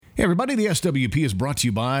Hey everybody, the SWP is brought to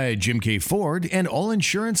you by Jim K. Ford and All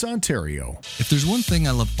Insurance Ontario. If there's one thing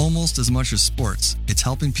I love almost as much as sports, it's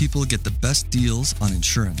helping people get the best deals on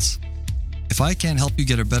insurance. If I can't help you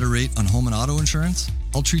get a better rate on home and auto insurance,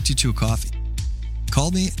 I'll treat you to a coffee.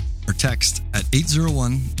 Call me or text at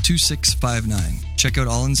 801-2659. Check out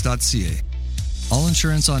allins.ca. All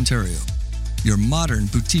Insurance Ontario, your modern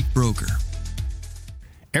boutique broker.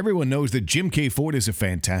 Everyone knows that Jim K. Ford is a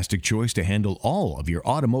fantastic choice to handle all of your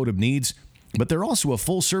automotive needs, but they're also a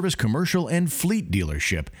full-service commercial and fleet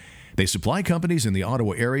dealership. They supply companies in the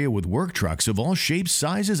Ottawa area with work trucks of all shapes,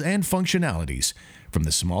 sizes, and functionalities, from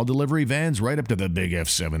the small delivery vans right up to the big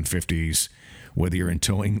F-750s. Whether you're in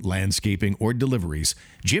towing, landscaping, or deliveries,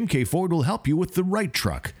 Jim K. Ford will help you with the right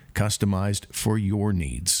truck, customized for your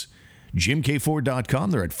needs.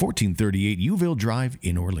 JimKFord.com. They're at 1438 Youville Drive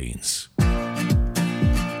in Orleans.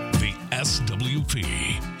 SWP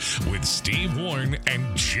with Steve Warren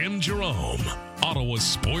and Jim Jerome. Ottawa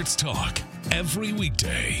Sports Talk every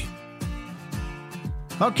weekday.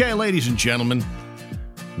 Okay, ladies and gentlemen,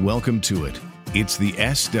 welcome to it. It's the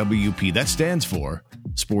SWP. That stands for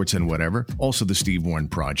Sports and Whatever. Also the Steve Warren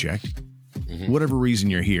Project. Whatever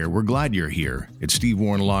reason you're here, we're glad you're here. It's Steve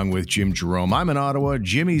Warren along with Jim Jerome. I'm in Ottawa.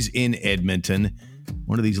 Jimmy's in Edmonton.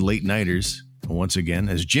 One of these late-nighters, once again,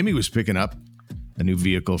 as Jimmy was picking up a new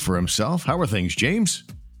vehicle for himself. How are things, James?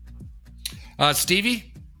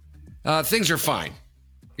 Stevie, things are fine.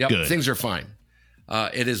 Yep, Good. Things are fine.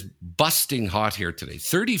 It is busting hot here today.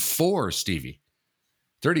 34, Stevie.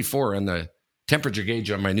 34 on the temperature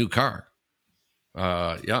gauge on my new car.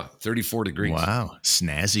 34 degrees. Wow,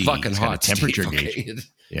 snazzy. Fucking hot. Temperature Steve. gauge. Okay.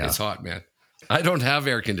 Yeah. It's hot, man. I don't have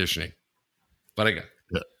air conditioning, but I got.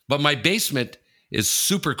 Yeah. But my basement is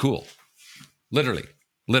super cool. Literally.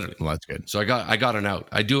 Well, that's good. So I got an out.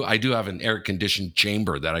 I do have an air conditioned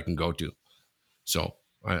chamber that I can go to. So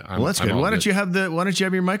Well, that's good. Why don't you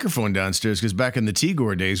have your microphone downstairs? Because back in the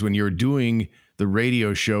Tigor days, when you were doing the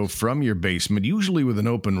radio show from your basement, usually with an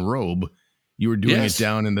open robe, you were doing it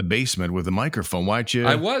down in the basement with a microphone. Why don't you?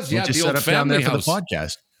 I was, the set old up down there for the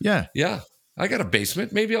podcast. Yeah. I got a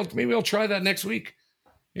basement. Maybe I'll try that next week.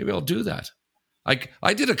 Maybe I'll do that.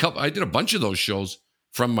 I did a bunch of those shows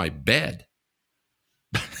from my bed.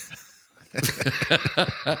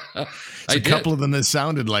 A couple of them that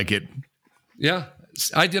sounded like it. Yeah,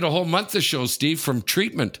 I did a whole month of shows, Steve, from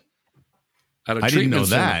treatment. I didn't know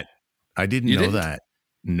that. I didn't know that.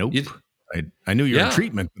 Nope. I knew you were in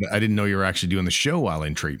treatment, but I didn't know you were actually doing the show while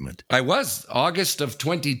in treatment. I was. August of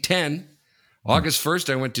 2010, August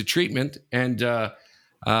 1st, I went to treatment, and I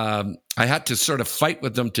had to sort of fight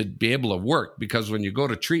with them to be able to work, because when you go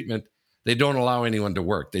to treatment, they don't allow anyone to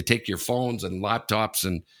work. They take your phones and laptops,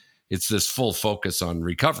 and it's this full focus on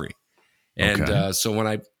recovery. And so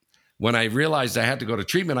when I realized I had to go to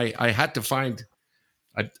treatment, I had to find,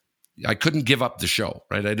 I couldn't give up the show,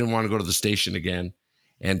 right? I didn't want to go to the station again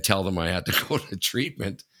and tell them I had to go to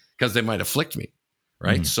treatment, because they might afflict me,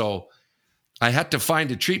 right? Mm-hmm. So I had to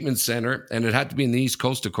find a treatment center, and it had to be in the East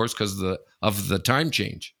Coast, of course, because of the time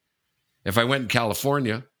change. If I went in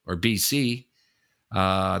California or BC,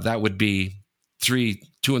 that would be 2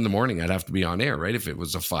 in the morning. I'd have to be on air, right? If it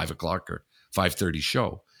was a 5 o'clock or 5:30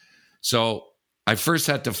 show. So I first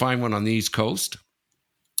had to find one on the East Coast.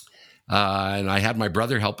 And I had my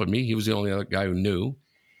brother helping me. He was the only other guy who knew.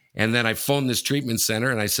 And then I phoned this treatment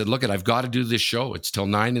center, and I said, look, I've got to do this show. It's till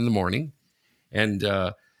 9 in the morning. And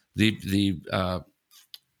the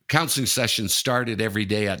counseling session started every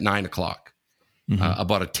day at 9 o'clock. Mm-hmm.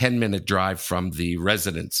 About a 10-minute drive from the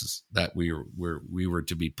residences that we were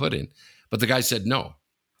to be put in. But the guy said no.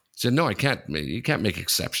 He said, no, I can't. You can't make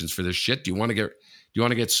exceptions for this shit. Do you want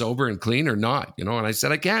to get sober and clean or not? And I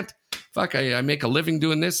said, I can't. Fuck, I make a living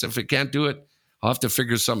doing this. If I can't do it, I'll have to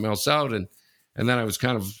figure something else out. And then I was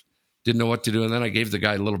kind of didn't know what to do. And then I gave the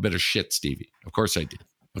guy a little bit of shit, Stevie. Of course I did.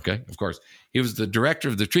 Okay, of course. He was the director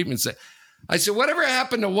of the treatment. I said, whatever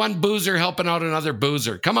happened to one boozer helping out another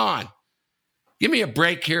boozer? Come on. Give me a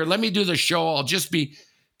break here. Let me do the show. I'll just be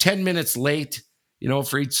 10 minutes late,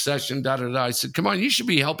 for each session, I said, come on, you should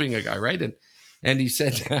be helping a guy, right? And he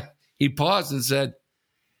said, he paused and said,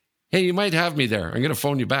 hey, you might have me there. I'm going to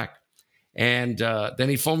phone you back. And then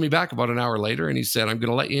he phoned me back about an hour later, and he said, I'm going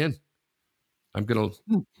to let you in. I'm going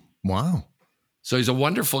to. Wow. So he's a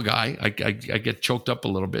wonderful guy. I get choked up a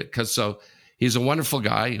little bit because he's a wonderful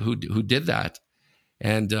guy who did that.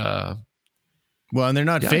 And, well, and they're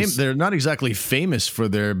not They're not exactly famous for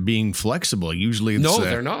their being flexible. Usually, it's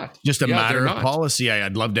they're not. Just a matter of policy.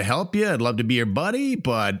 I'd love to help you. I'd love to be your buddy,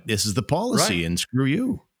 but this is the policy, and screw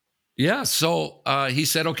you. Yeah. So he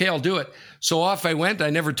said, okay, I'll do it. So off I went. I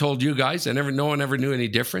never told you guys. No one ever knew any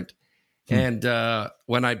different. And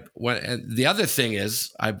when the other thing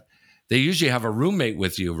is, they usually have a roommate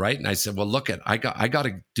with you, right? And I said, well, look, I got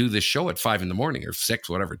to do this show at 5 a.m. or 6,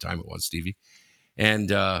 whatever time it was, Stevie.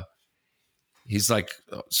 And he's like,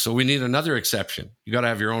 so we need another exception. You got to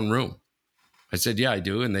have your own room. I said, yeah, I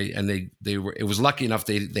do. And they were. It was lucky enough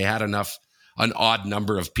they had an odd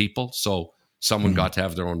number of people, so someone got to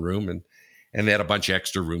have their own room, and they had a bunch of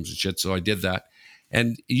extra rooms and shit. So I did that.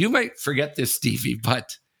 And you might forget this, Stevie,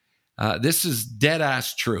 but this is dead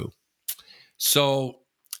ass true. So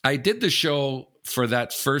I did the show for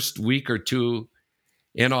that first week or two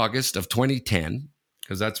in August of 2010,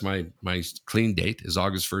 because that's my clean date is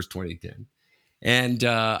August 1st, 2010. And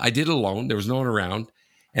I did it alone. There was no one around.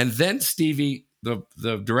 And then Stevie,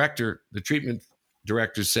 the director, the treatment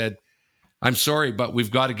director, said, I'm sorry, but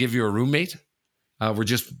we've got to give you a roommate. We're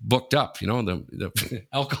just booked up. You know, the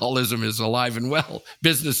alcoholism is alive and well.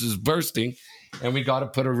 Business is bursting. And we got to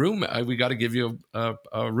put we got to give you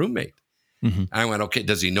a roommate. Mm-hmm. I went, okay,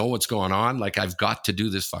 does he know what's going on? Like, I've got to do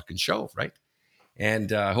this fucking show, right?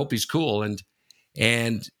 And I hope he's cool. And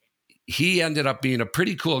he ended up being a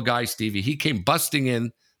pretty cool guy, Stevie. He came busting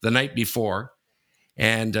in the night before,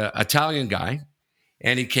 and Italian guy.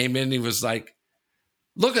 And he came in and he was like,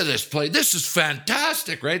 look at this place. This is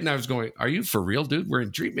fantastic, right? And I was going, are you for real, dude? We're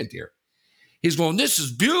in treatment here. He's going, this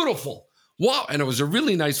is beautiful. Wow. And it was a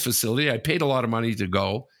really nice facility. I paid a lot of money to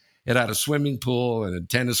go. It had a swimming pool and a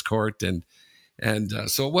tennis court. And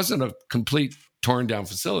so it wasn't a complete torn down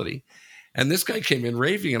facility. And this guy came in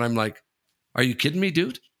raving, and I'm like, are you kidding me,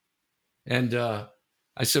 dude? And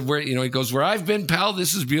I said, where, he goes, where I've been, pal,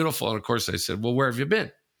 this is beautiful. And of course I said, well, where have you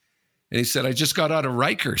been? And he said, I just got out of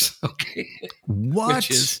Rikers. Okay.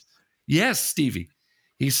 What? Yes, Stevie.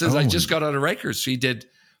 He says, I just got out of Rikers. So he did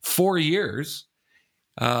 4 years.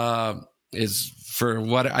 Is for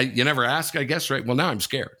what you never ask, I guess, right? Well, now I'm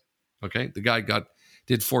scared. Okay. The guy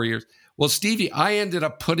did 4 years. Well, Stevie, I ended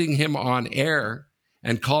up putting him on air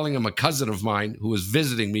and calling him a cousin of mine who was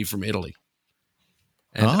visiting me from Italy.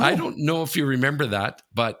 And I don't know if you remember that,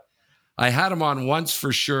 but I had him on once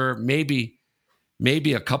for sure, maybe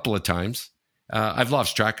a couple of times. I've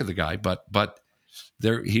lost track of the guy, but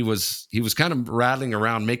there he was kind of rattling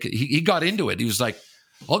around. He got into it. He was like,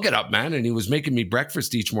 I'll get up, man. And he was making me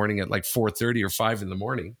breakfast each morning at like 4:30 or 5 in the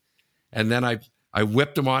morning. And then I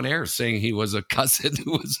whipped him on air saying he was a cousin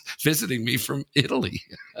who was visiting me from Italy.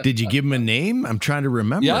 Did you give him a name? I'm trying to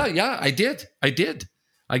remember. Yeah, I did. I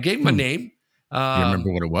gave him a name. Do you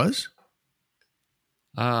remember what it was?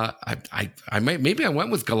 Maybe I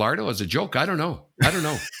went with Gallardo as a joke. I don't know.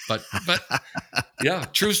 But yeah,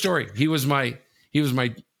 true story. He was my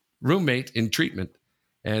roommate in treatment,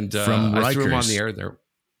 and I threw him on the air there.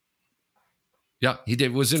 Yeah, he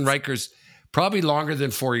did. Was in Rikers probably longer than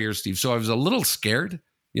 4 years, Steve. So I was a little scared,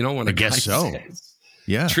 when I guess so. Says,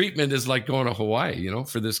 yeah, treatment is like going to Hawaii,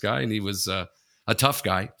 for this guy, and he was a tough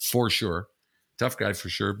guy for sure,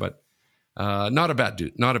 but not a bad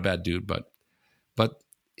dude, but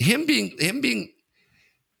him being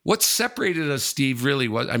what separated us, Steve, really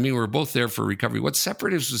was, I mean, we were both there for recovery. What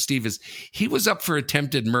separated us with Steve is he was up for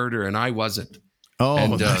attempted murder and I wasn't. Oh,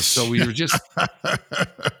 and so we just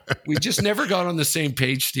never got on the same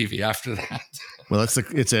page, Stevie, after that. Well,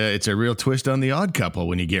 it's a real twist on The Odd Couple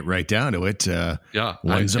when you get right down to it.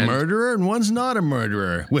 One's a murderer and one's not a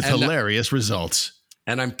murderer, with hilarious results.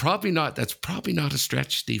 And that's probably not a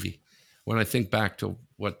stretch, Stevie, when I think back to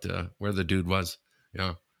where the dude was.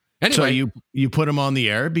 Yeah. Anyway, so you put him on the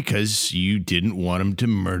air because you didn't want him to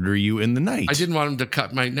murder you in the night. I didn't want him to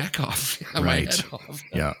cut my neck off. Right. My head off.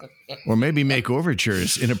 Yeah. Or maybe make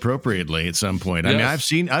overtures inappropriately at some point. Yes.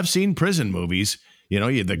 I mean, I've seen prison movies.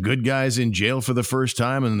 The good guys in jail for the first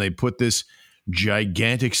time, and they put this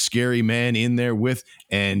gigantic, scary man in there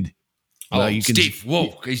and you can, Steve,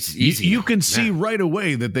 whoa, it's easy. You can see right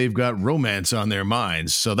away that they've got romance on their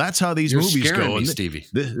minds. So that's how these movies go. Me, Stevie.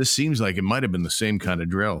 This seems like it might have been the same kind of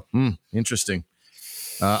drill. Interesting.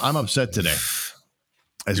 I'm upset today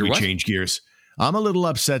as we change gears. I'm a little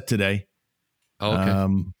upset today. Oh,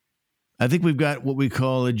 okay. I think we've got what we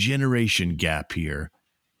call a generation gap here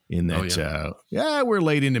in that, we're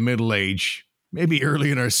late into middle age, maybe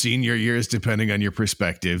early in our senior years, depending on your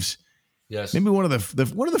perspectives. Yes. Maybe one of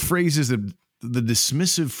the phrases that the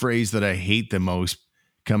dismissive phrase that I hate the most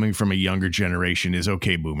coming from a younger generation is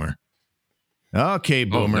 "okay, boomer." Okay,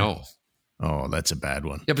 boomer. Oh, no. Oh, that's a bad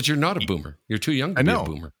one. Yeah, but you're not a boomer. You're too young to be a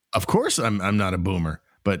boomer. Of course, I'm not a boomer,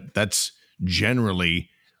 but that's generally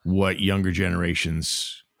what younger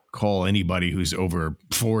generations call anybody who's over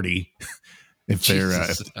 40.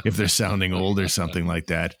 if they're sounding old or something like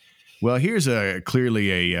that. Well, here's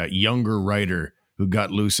clearly a younger writer who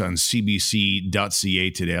got loose on cbc.ca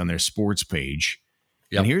today on their sports page.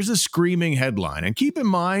 Yep. And here's a screaming headline. And keep in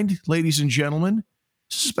mind, ladies and gentlemen,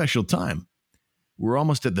 it's a special time. We're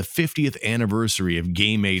almost at the 50th anniversary of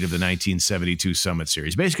Game 8 of the 1972 Summit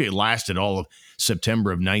Series. Basically, it lasted all of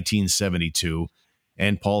September of 1972,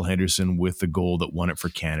 and Paul Henderson with the goal that won it for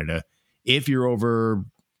Canada. If you're over,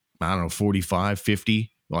 45,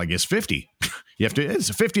 50, well, I guess 50. It's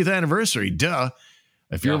a 50th anniversary, duh.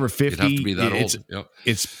 If you're over 50, you'd have to be that old. Yep.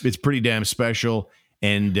 It's pretty damn special,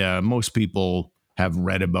 and most people have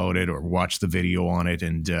read about it or watched the video on it,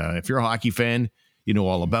 and if you're a hockey fan, you know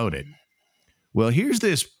all about it. Well, here's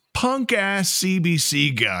this punk-ass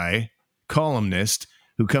CBC guy, columnist,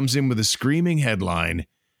 who comes in with a screaming headline,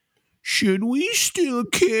 "Should we still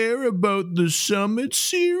care about the Summit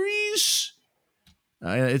Series?"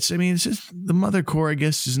 It's just the Mother Core, I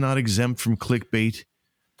guess, is not exempt from clickbait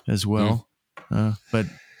as well. But,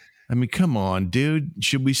 come on, dude.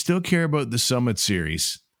 Should we still care about the Summit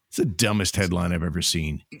Series? It's the dumbest headline I've ever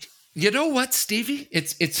seen. You know what, Stevie?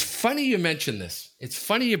 It's funny you mention this. It's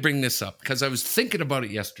funny you bring this up because I was thinking about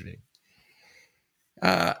it yesterday.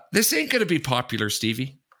 This ain't going to be popular,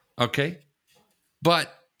 Stevie, okay? But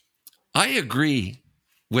I agree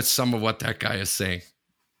with some of what that guy is saying,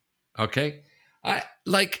 okay? I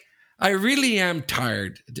really am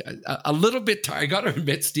tired, a little bit tired. I got to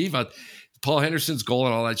admit, Steve, Paul Henderson's goal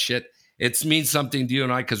and all that shit, it means something to you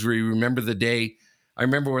and I because we remember the day. I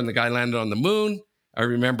remember when the guy landed on the moon. I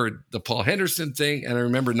remember the Paul Henderson thing, and I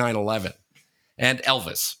remember 9/11 and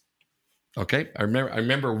Elvis. Okay, I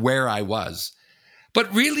remember where I was.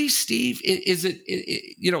 But really, Steve, is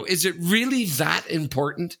it really that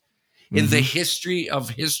important in the history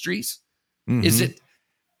of histories? Mm-hmm. Is it?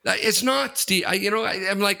 It's not, Steve.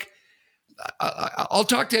 I'm like, I'll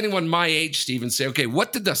talk to anyone my age, Steve, and say, okay,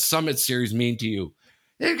 what did the Summit Series mean to you?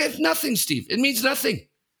 It's nothing, Steve. It means nothing.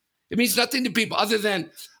 It means nothing to people other than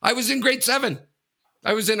I was in grade 7.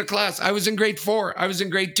 I was in a class. I was in grade 4. I was in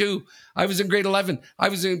grade 2. I was in grade 11. I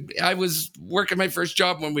was working my first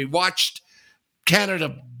job when we watched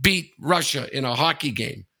Canada beat Russia in a hockey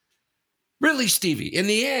game. Really, Stevie, in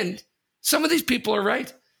the end, some of these people are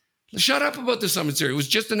right. Shut up about the Summit Series. It was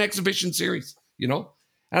just an exhibition series, And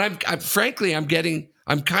I'm frankly, I'm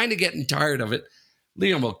kind of getting tired of it.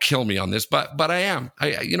 Liam will kill me on this, but I am.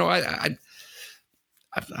 I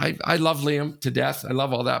love Liam to death. I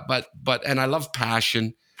love all that, and I love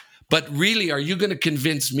passion. But really, are you going to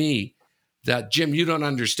convince me that, Jim, you don't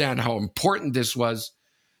understand how important this was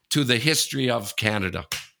to the history of Canada?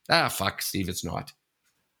 Fuck, Steve, it's not.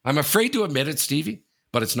 I'm afraid to admit it, Stevie,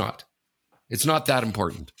 but it's not. It's not that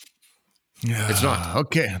important. It's not.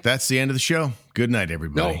 Okay, that's the end of the show. Good night,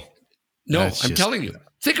 everybody. No, I'm telling you.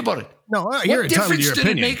 Think about it. No, you're entitled to your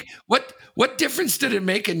opinion. What difference did it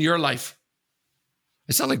make in your life?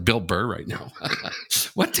 I sound like Bill Burr right now.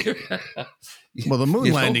 Well, the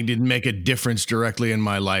moon landing didn't make a difference directly in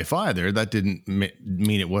my life either. That didn't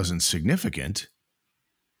mean it wasn't significant.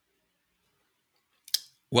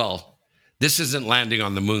 Well, this isn't landing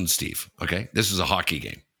on the moon, Steve, okay? This is a hockey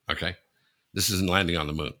game, okay? This isn't landing on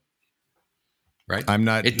the moon, right? I'm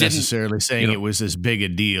not necessarily saying it was as big a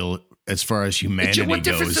deal as far as humanity goes. What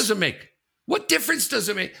difference does it make? What difference does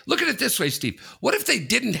it make? Look at it this way, Steve. What if they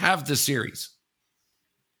didn't have the series?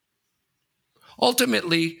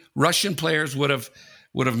 Ultimately, Russian players would have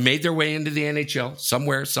made their way into the NHL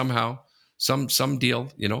somewhere, somehow, some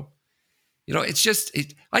deal. It's just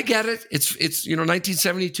I get it. It's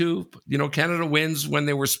 1972. Canada wins when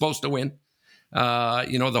they were supposed to win.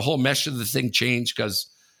 The whole mesh of the thing changed because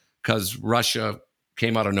Russia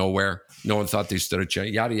came out of nowhere. No one thought they stood a chance.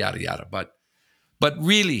 Yada yada yada. But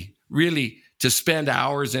really, to spend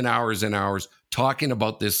hours and hours and hours talking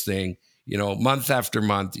about this thing. Month after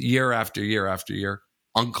month, year after year after year.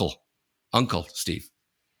 Uncle Steve.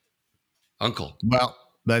 Uncle. Well,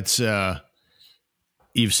 that's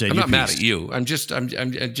you've said. I'm your not mad piece. at you. I'm just. Well,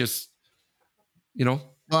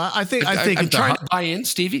 I think I'm trying to buy in,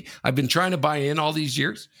 Stevie. I've been trying to buy in all these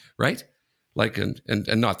years, right? Like, and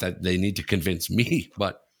not that they need to convince me,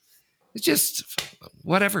 but it's just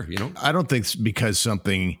whatever, I don't think because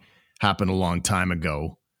something happened a long time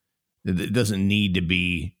ago, it doesn't need to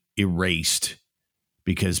be erased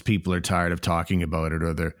because people are tired of talking about it,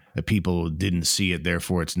 or the people didn't see it,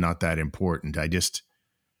 therefore it's not that important.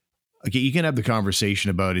 You can have the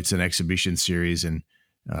conversation about it's an exhibition series, and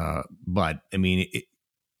but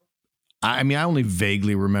I only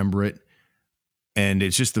vaguely remember it, and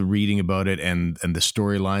it's just the reading about it and the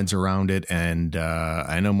storylines around it, and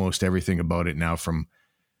I know most everything about it now from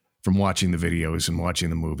from watching the videos and watching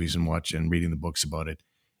the movies and reading the books about it.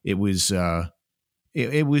 It was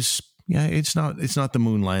it's not the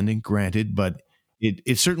moon landing, granted, but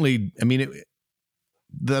it certainly, I mean,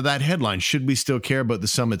 that headline, should we still care about the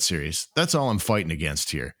Summit Series? That's all I'm fighting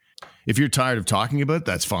against here. If you're tired of talking about it,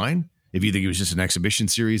 that's fine. If you think it was just an exhibition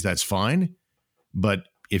series, that's fine. But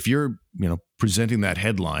if you're, presenting that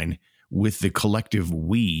headline with the collective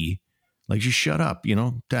we, like, just shut up,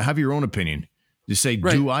 to have your own opinion. Just say,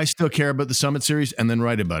 right. Do I still care about the Summit Series? And then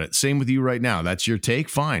write about it. Same with you right now. That's your take.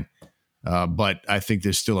 Fine. But I think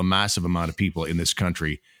there's still a massive amount of people in this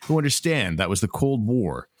country who understand that was the Cold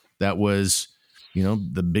War. That was,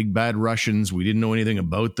 the big bad Russians. We didn't know anything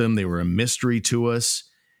about them. They were a mystery to us.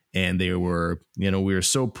 And they were, we were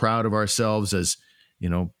so proud of ourselves as,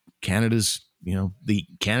 Canada's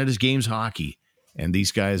games hockey. And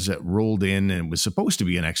these guys that rolled in, and it was supposed to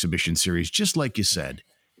be an exhibition series, just like you said.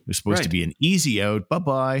 It was supposed to be an easy out.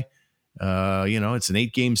 Bye-bye. It's an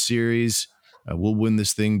 8-game series. We'll win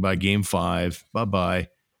this thing by game 5. Bye-bye.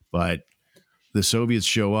 But the Soviets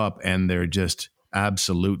show up, and they're just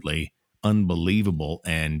absolutely unbelievable.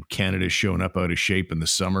 And Canada's showing up out of shape in the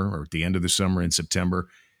summer, or at the end of the summer in September.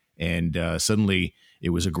 And suddenly it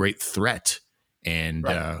was a great threat. And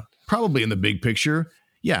probably in the big picture,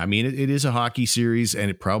 yeah, I mean, it is a hockey series,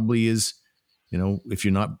 and it probably is, if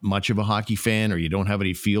you're not much of a hockey fan or you don't have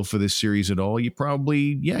any feel for this series at all, you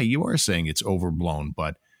probably, you are saying it's overblown.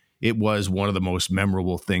 But it was one of the most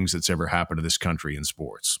memorable things that's ever happened to this country in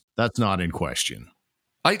sports. That's not in question.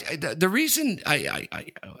 The reason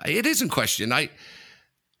it is in question.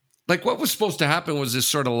 Like, what was supposed to happen was this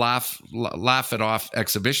sort of laugh it off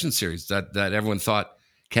exhibition series that everyone thought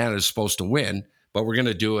Canada's supposed to win, but we're going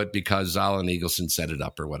to do it because Alan Eagleson set it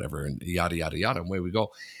up or whatever, and yada, yada, yada, and away we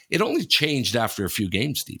go. It only changed after a few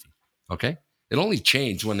games, Stevie, okay? It only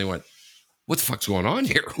changed when they went, what the fuck's going on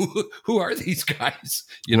here? Who are these guys?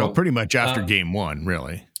 Pretty much after game 1,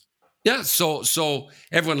 really. Yeah, so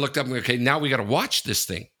everyone looked up and went, okay, now we got to watch this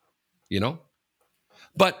thing,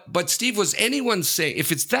 But Steve, was anyone saying,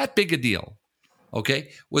 if it's that big a deal, okay,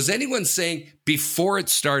 was anyone saying before it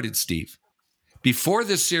started, Steve, before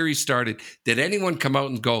this series started, did anyone come out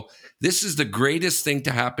and go, this is the greatest thing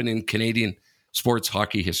to happen in Canadian sports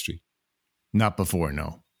hockey history? Not before,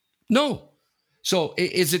 no. No. So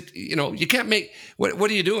is it, you can't make, what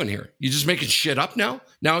are you doing here? You just making shit up now?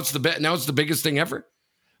 Now it's the biggest thing ever?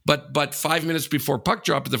 But 5 minutes before puck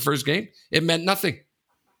drop of the first game, it meant nothing.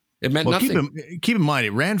 It meant nothing. Keep in mind,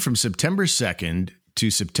 it ran from September 2nd to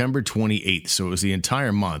September 28th. So it was the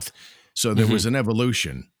entire month. So there was an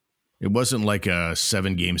evolution. It wasn't like a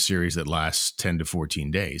 7-game series that lasts 10 to 14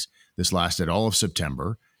 days. This lasted all of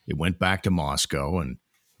September. It went back to Moscow, and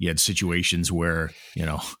you had situations where,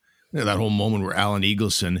 that whole moment where Alan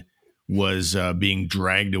Eagleson was being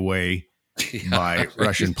dragged away by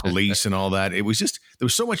Russian police and all that. It was just, there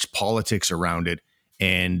was so much politics around it.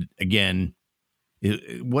 And again,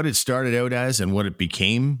 what it started out as and what it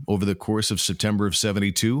became over the course of September of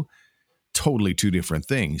 72, totally two different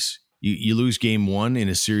things. You lose game 1 in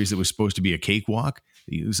a series that was supposed to be a cakewalk.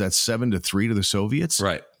 You lose that 7-3 to the Soviets.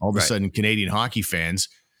 Right. All of a sudden, Canadian hockey fans,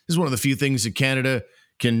 this is one of the few things that Canada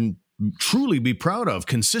can truly be proud of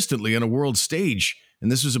consistently on a world stage.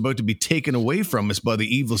 And this was about to be taken away from us by the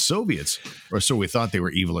evil Soviets, or so we thought they were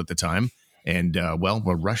evil at the time. And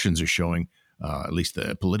what Russians are showing, at least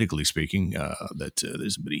politically speaking, that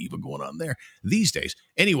there's a bit of evil going on there these days.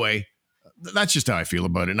 Anyway, that's just how I feel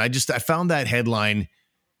about it. And I found that headline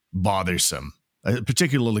bothersome,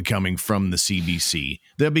 particularly coming from the CBC.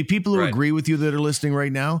 There'll be people who agree with you that are listening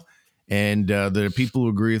right now, and there are people who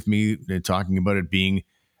agree with me talking about it being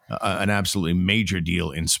an absolutely major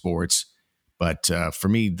deal in sports. But for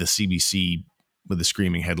me, the CBC with the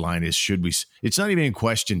screaming headline is, should we? It's not even in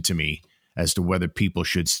question to me as to whether people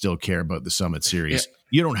should still care about the Summit Series. Yeah.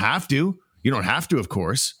 You don't have to. You don't have to, of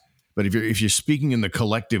course. But if you're speaking in the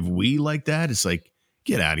collective we like that, it's like,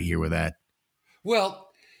 get out of here with that. Well,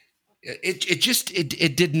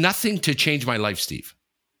 it did nothing to change my life, Steve.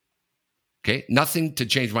 Okay, nothing to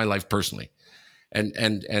change my life personally, and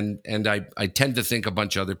I tend to think a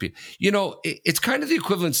bunch of other people. It's kind of the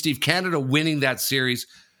equivalent, Steve. Canada winning that series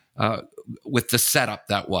with the setup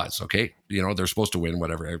that was okay. They're supposed to win,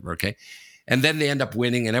 whatever. Okay, and then they end up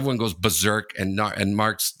winning, and everyone goes berserk and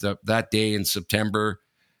marks that day in September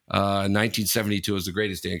 1972 as the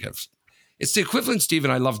greatest day in golf. It's the equivalent, Steve,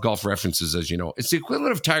 and I love golf references, as you know. It's the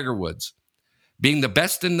equivalent of Tiger Woods being the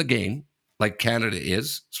best in the game, like Canada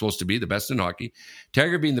is supposed to be the best in hockey.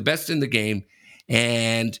 Tiger being the best in the game,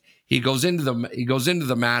 and he goes into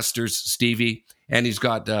the Masters, Stevie, and he's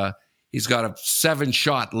got a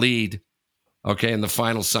 7-shot lead okay, in the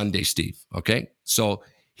final Sunday, Steve. Okay, so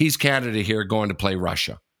he's Canada here going to play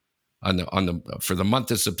Russia for the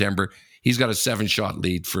month of September. He's got a 7-shot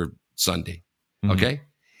lead for Sunday. Okay,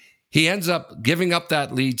 he ends up giving up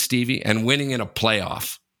that lead, Stevie, and winning in a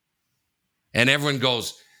playoff. And everyone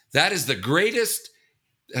goes, that is the greatest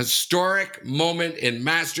historic moment in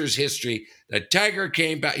Masters history. That Tiger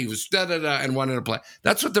came back, he was and won in a play.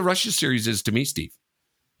 That's what the Russia series is to me, Steve.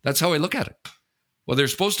 That's how I look at it. Well, they're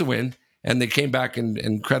supposed to win, and they came back and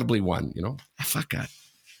incredibly won. Fuck that.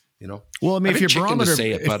 Well, I mean, if your barometer,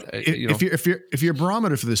 if your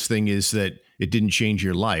barometer for this thing is that it didn't change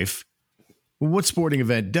your life, what sporting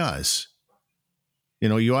event does?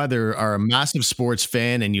 You either are a massive sports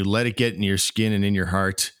fan and you let it get in your skin and in your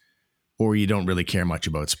heart, or you don't really care much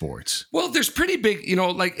about sports. Well, there's pretty big,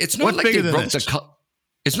 it's not like they broke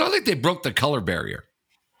it's not like they broke the color barrier.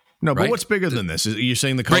 No, but what's bigger than this? You're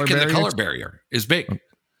saying the color barrier? Breaking the color barrier is big.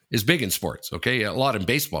 Is big in sports, okay? A lot in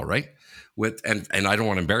baseball, right? And I don't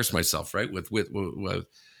want to embarrass myself, right? With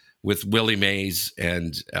Willie Mays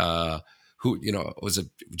and who was it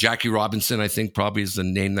Jackie Robinson? I think probably is the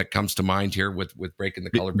name that comes to mind here with breaking the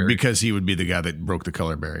color barrier, because he would be the guy that broke the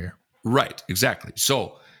color barrier, right? Exactly.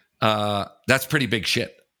 So that's pretty big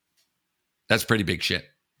shit. That's pretty big shit.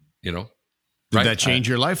 Did that change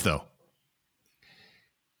your life though?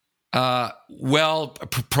 Well,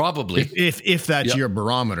 probably. If that's your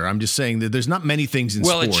barometer, I'm just saying that there's not many things in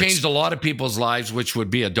sports. Well, it changed a lot of people's lives, which would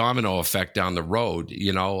be a domino effect down the road.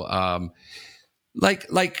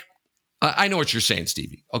 I know what you're saying,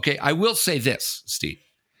 Stevie. Okay, I will say this, Steve.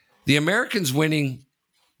 The Americans winning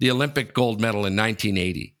the Olympic gold medal in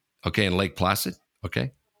 1980, okay, in Lake Placid,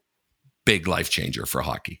 okay, big life changer for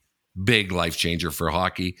hockey. Big life changer for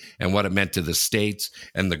hockey and what it meant to the States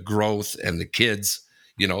and the growth and the kids,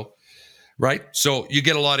 right? So you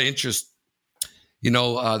get a lot of interest.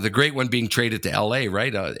 The great one being traded to LA,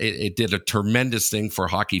 right? It did a tremendous thing for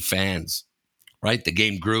hockey fans, right? The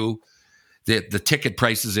game grew. The ticket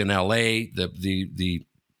prices in LA, the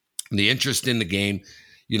interest in the game,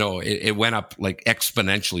 it went up like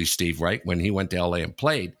exponentially, Steve, right? When he went to LA and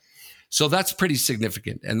played. So that's pretty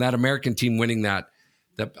significant. And that American team winning that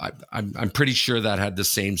I'm pretty sure that had the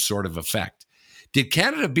same sort of effect. Did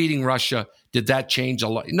Canada beating Russia, did that change a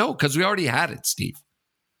lot? No, because we already had it, Steve.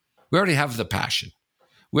 We already have the passion.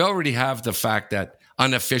 We already have the fact that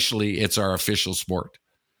unofficially it's our official sport.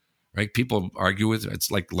 Right? People argue with it.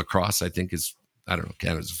 It's like lacrosse, I think, is, I don't know,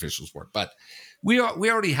 Canada's official sport. But we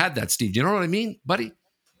already had that, Steve. Do you know what I mean, buddy?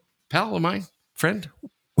 Pal of mine? Friend?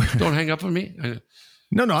 Don't hang up on me.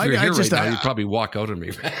 No, I just now, you'd probably walk out on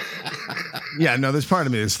me. Yeah, no, there's part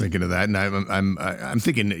of me that's thinking of that. And I'm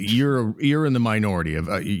thinking you're in the minority of,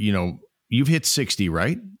 you've hit 60,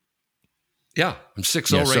 right? Yeah, I'm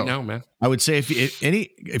 6-0 right now, man. I would say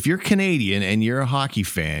if you're Canadian and you're a hockey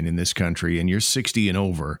fan in this country and you're 60 and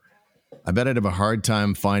over, I bet I'd have a hard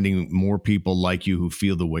time finding more people like you who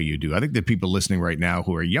feel the way you do. I think the people listening right now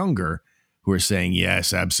who are younger, who are saying,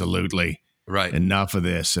 yes, absolutely. Right. Enough of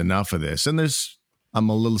this. And I'm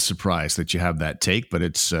a little surprised that you have that take, but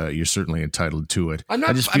it's you're certainly entitled to it. I'm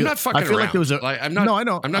not fucking around. I feel like there was I'm not. No, I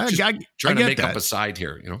know. I'm not just trying to make up a side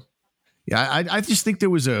here. Yeah, I just think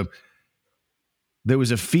there was a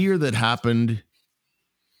fear that happened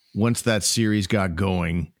once that series got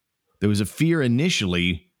going. There was a fear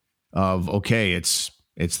initially of, okay, it's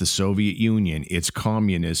the Soviet Union, it's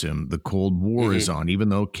communism, the Cold War is on, even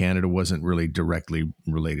though Canada wasn't really directly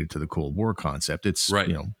related to the Cold War concept. It's right.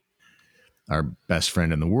 Our best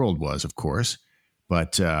friend in the world was, of course.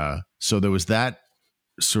 But so there was that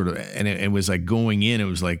sort of, and it was like going in, it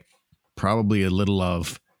was like probably a little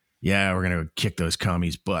of, yeah, we're going to kick those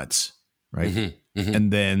commies' butts, right? Mm-hmm.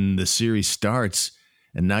 And then the series starts,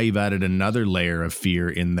 and now you've added another layer of fear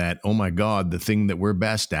in that, oh my God, the thing that we're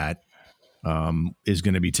best at is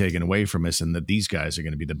going to be taken away from us, and that these guys are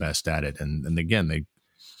going to be the best at it. And again,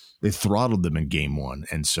 they throttled them in game one.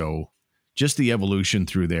 And so just the evolution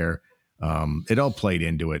through there, it all played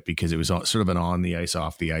into it because it was sort of an on the ice,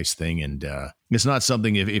 off the ice thing. And it's not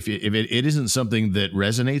something, if it isn't something that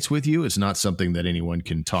resonates with you, it's not something that anyone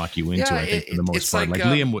can talk you into, I think, for the most part. Like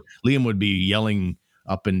Liam would be yelling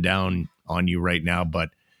up and down on you right now, but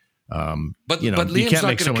Liam's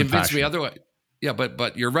not going to convince me otherwise. Yeah,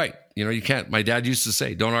 but you're right. You can't. My dad used to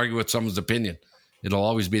say, don't argue with someone's opinion. It'll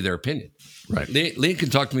always be their opinion. Right. Liam can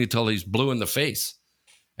talk to me until he's blue in the face.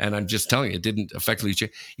 And I'm just telling you, it didn't effectively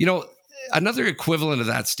change. Another equivalent of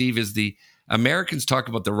that, Steve, is the Americans talk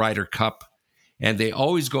about the Ryder Cup, and they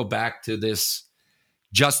always go back to this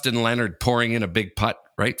Justin Leonard pouring in a big putt,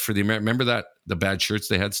 right? For the remember that the bad shirts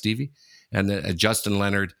they had, Stevie, and Justin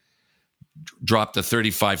Leonard dropped a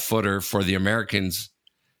 35-footer for the Americans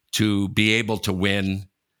to be able to win.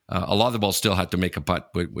 A lot of the balls still had to make a putt,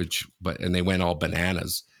 and they went all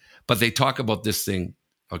bananas. But they talk about this thing,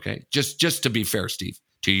 okay? Just to be fair, Steve,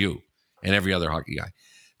 to you and every other hockey guy,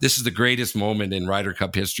 this is the greatest moment in Ryder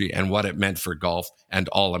Cup history and what it meant for golf and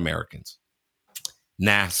all Americans.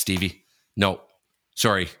 Nah, Stevie, no,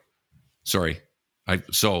 sorry.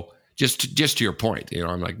 So just to your point,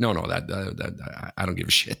 I'm like, no, that I don't give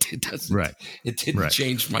a shit. It doesn't. Right. It didn't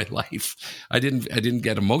change my life. I didn't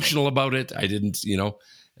get emotional about it. I didn't.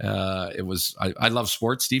 It was. I love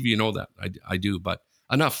sports, Stevie. You know that I do. But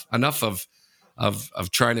enough of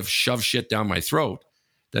trying to shove shit down my throat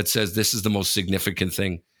that says this is the most significant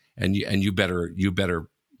thing, and you better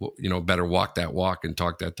walk that walk and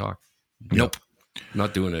talk that talk. Yep. Nope,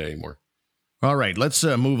 not doing it anymore. All right, let's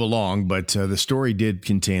move along. But the story did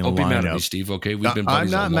contain a line. Don't be mad at me, Steve. Okay, we've been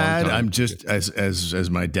buddies I'm not mad. Time. I'm just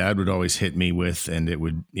as my dad would always hit me with, and it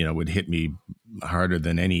would hit me harder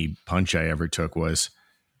than any punch I ever took. Was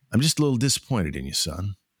I'm just a little disappointed in you,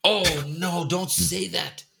 son. Oh no! Don't say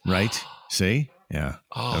that. Right? See? Yeah.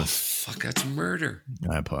 Oh fuck! That's murder.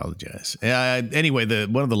 I apologize. Anyway,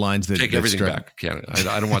 one of the lines that take everything back.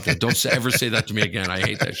 I don't want that. Don't ever say that to me again. I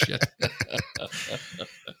hate that shit.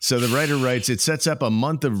 So the writer writes, it sets up a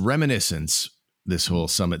month of reminiscence. This whole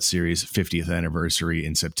Summit Series 50th anniversary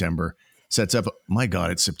in September sets up. My God,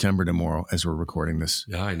 it's September tomorrow as we're recording this.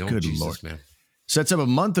 Yeah, I know. Good Jesus, Lord, man. Sets up a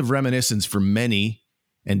month of reminiscence for many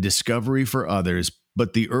and discovery for others.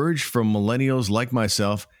 But the urge from millennials like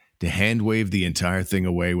myself to hand wave the entire thing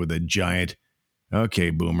away with a giant, okay,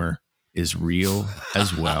 boomer, is real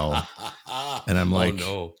as well. And I'm like,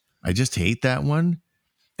 no. I just hate that one.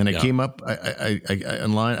 And I came up I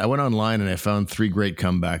online. I went online and I found 3 great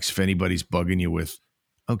comebacks. If anybody's bugging you with,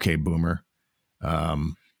 okay, boomer,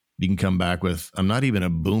 you can come back with, I'm not even a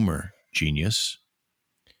boomer, genius.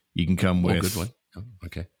 You can come with, good one. Oh,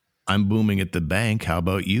 okay. I'm booming at the bank. How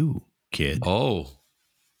about you, kid? Oh,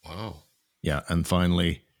 wow. Yeah. And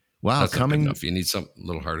finally, wow, that's coming. Not good enough. You need something a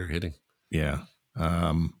little harder hitting. Yeah.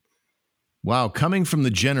 Wow. Coming from the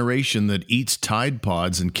generation that eats Tide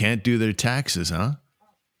Pods and can't do their taxes, huh?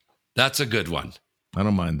 That's a good one. I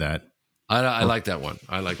don't mind that. I like that one.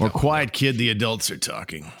 I like that one. Or quiet kid, the adults are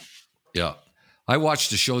talking. Yeah. I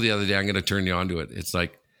watched a show the other day. I'm going to turn you on to it. It's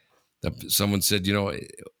like someone said,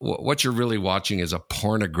 what you're really watching is a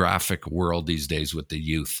pornographic world these days with the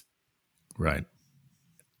youth. Right.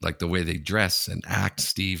 Like the way they dress and act,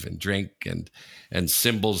 Steve, and drink and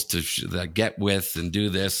symbols to get with and do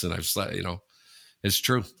this. And it's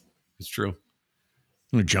true. It's true.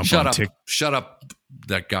 I'm gonna jump Shut on up. Shut up,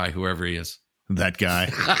 that guy, whoever he is. That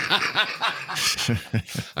guy.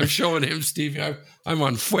 I'm showing him, Stevie. I'm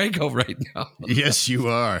on fuego right now. Yes, you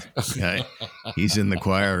are. He's in the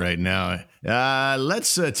choir right now.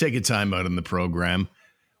 Let's take a time out in the program.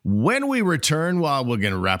 When we return, we're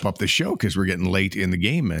going to wrap up the show because we're getting late in the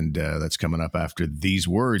game, and that's coming up after these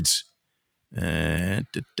words. If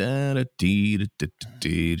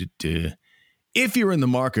you're in the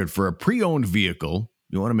market for a pre-owned vehicle,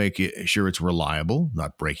 you want to make sure it's reliable,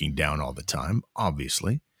 not breaking down all the time,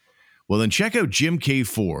 obviously. Well, then check out Jim K.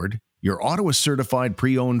 Ford, your Ottawa-certified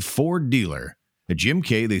pre-owned Ford dealer. At Jim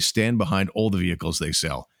K., they stand behind all the vehicles they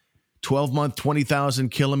sell. 12-month,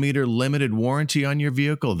 20,000-kilometer limited warranty on your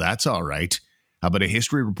vehicle? That's all right. How about a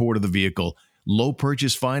history report of the vehicle, low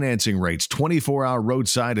purchase financing rates, 24-hour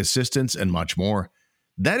roadside assistance, and much more?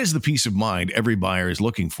 That is the peace of mind every buyer is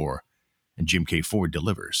looking for. And Jim K. Ford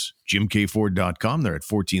delivers. JimKFord.com. They're at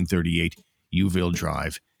 1438 Uville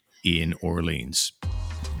Drive in Orleans.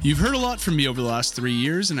 You've heard a lot from me over the last 3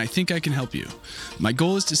 years, and I think I can help you. My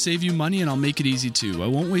goal is to save you money, and I'll make it easy too. I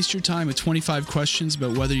won't waste your time with 25 questions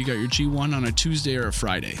about whether you got your G1 on a Tuesday or a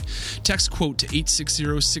Friday. Text QUOTE to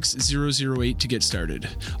 860-6008 to get started.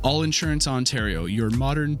 All Insurance Ontario, your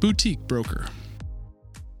modern boutique broker.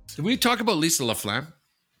 Did we talk about Lisa Laflamme?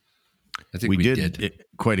 I think we did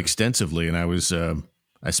quite extensively, and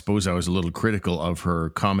I suppose I was a little critical of her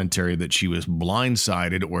commentary that she was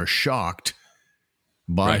blindsided or shocked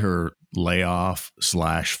by her layoff /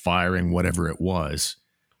 firing, whatever it was,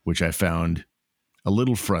 which I found a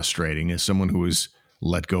little frustrating as someone who was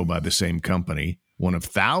let go by the same company, one of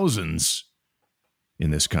thousands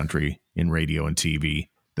in this country in radio and TV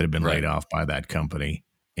that have been laid off by that company,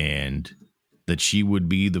 and that she would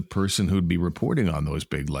be the person who'd be reporting on those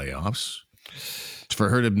big layoffs. For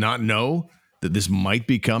her to not know that this might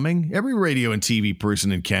be coming, every radio and TV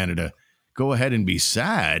person in Canada, go ahead and be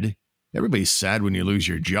sad. Everybody's sad when you lose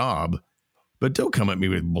your job, but don't come at me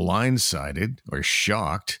with blindsided or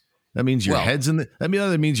shocked. That means your head's in the. That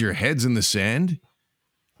means your head's in the sand.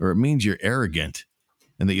 or it means you're arrogant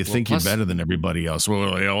and that you think you're better than everybody else.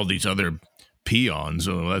 Well, all these other peons,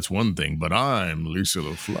 that's one thing, but I'm Lisa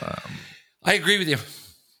LaFlamme. I agree with you.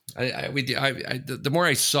 The more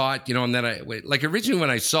I saw it, and then originally when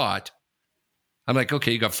I saw it, I'm like,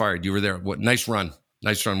 okay, you got fired. You were there. What? Nice run.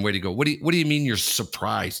 Way to go. What do you mean you're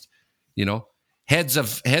surprised? Heads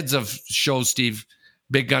of shows, Steve.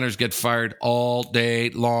 Big gunners get fired all day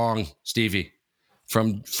long, Stevie.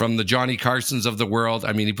 From the Johnny Carsons of the world.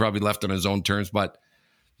 I mean, he probably left on his own terms, but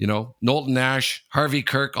Knowlton Nash, Harvey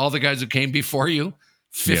Kirk, all the guys who came before you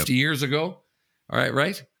 50 years ago. All right,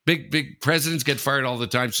 right? Big presidents get fired all the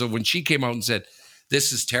time. So when she came out and said,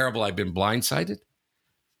 "This is terrible, I've been blindsided,"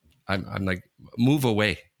 I'm like, move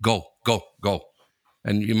away. Go.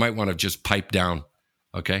 And you might want to just pipe down.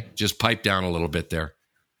 Okay? Just pipe down a little bit there,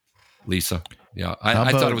 Lisa. Yeah,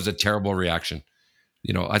 I thought it was a terrible reaction.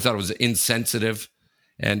 I thought it was insensitive,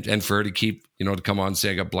 and for her to keep, to come on and say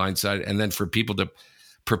I got blindsided, and then for people to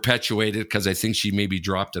perpetuate it because I think she maybe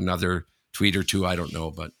dropped another tweet or two. I don't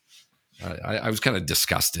know, but I was kind of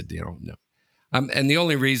disgusted. And the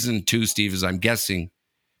only reason too, Steve, is I'm guessing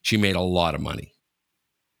she made a lot of money.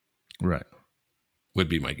 Right, would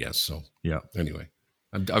be my guess. So yeah. Anyway,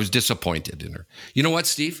 I was disappointed in her. You know what,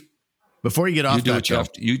 Steve? Before you get off,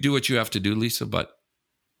 you do what you have to do, Lisa. But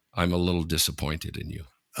I'm a little disappointed in you.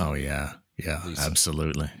 Oh yeah, Lisa.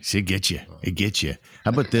 Absolutely. It gets you.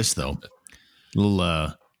 How about this though?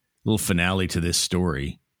 Little finale to this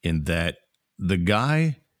story, in that the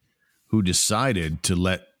guy who decided to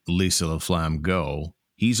let Lisa LaFlamme go,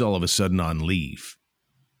 he's all of a sudden on leave.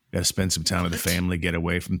 Got to spend some time with the family, get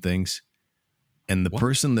away from things. And the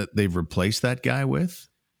person that they've replaced that guy with,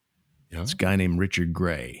 it's a guy named Richard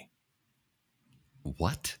Gray.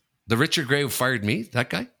 What? The Richard Gray who fired me? That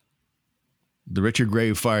guy? The Richard Gray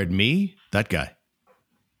who fired me? That guy.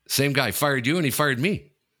 Same guy fired you and he fired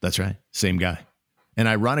me. That's right. Same guy. And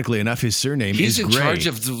ironically enough, his surname is Gray. He's in charge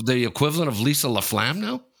of the equivalent of Lisa LaFlamme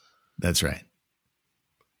now? That's right.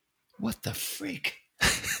 What the freak?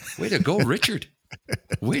 Way to go, Richard.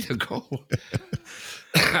 Way to go.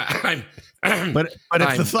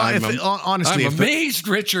 Honestly, I'm amazed,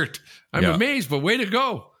 Richard. I'm amazed, but way to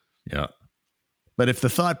go. Yeah. But if the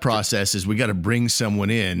thought process is we got to bring someone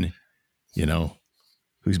in,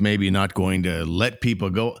 who's maybe not going to let people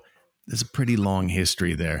go, there's a pretty long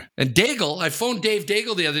history there. And Daigle, I phoned Dave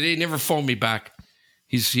Daigle the other day, never phoned me back.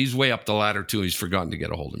 He's way up the ladder too. He's forgotten to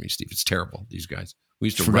get a hold of me, Steve. It's terrible. These guys. We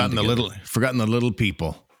used to forgotten the little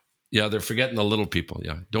people. Yeah, they're forgetting the little people.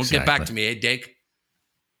 Yeah, don't get back to me, Dake.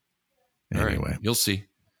 Anyway, all right, you'll see.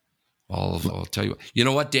 I'll tell you. You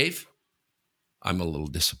know what, Dave? I'm a little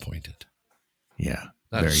disappointed. Yeah,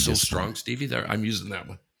 that's so strong, Stevie. There, I'm using that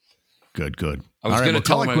one. Good. I was going to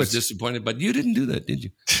tell him I was disappointed, but you didn't do that, did you?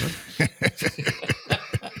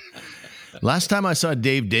 Last time I saw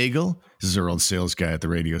Dave Daigle, this is our old sales guy at the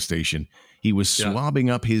radio station, he was swabbing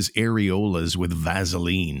up his areolas with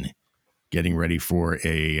Vaseline, getting ready for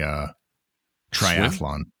a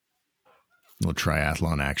triathlon. Little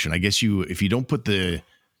triathlon action. I guess if you don't put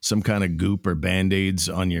some kind of goop or Band-Aids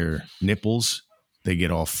on your nipples, they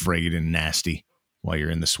get all frayed and nasty while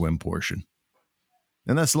you're in the swim portion.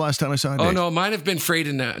 And that's the last time I saw it. Oh, no, mine have been frayed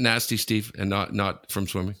and nasty, Steve, and not from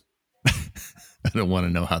swimming. I don't want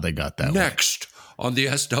to know how they got that Next on the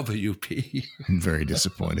SWP. I'm very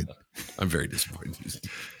disappointed. I'm very disappointed.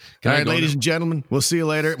 All right, ladies and gentlemen, we'll see you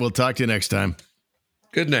later. We'll talk to you next time.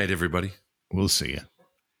 Good night, everybody. We'll see you.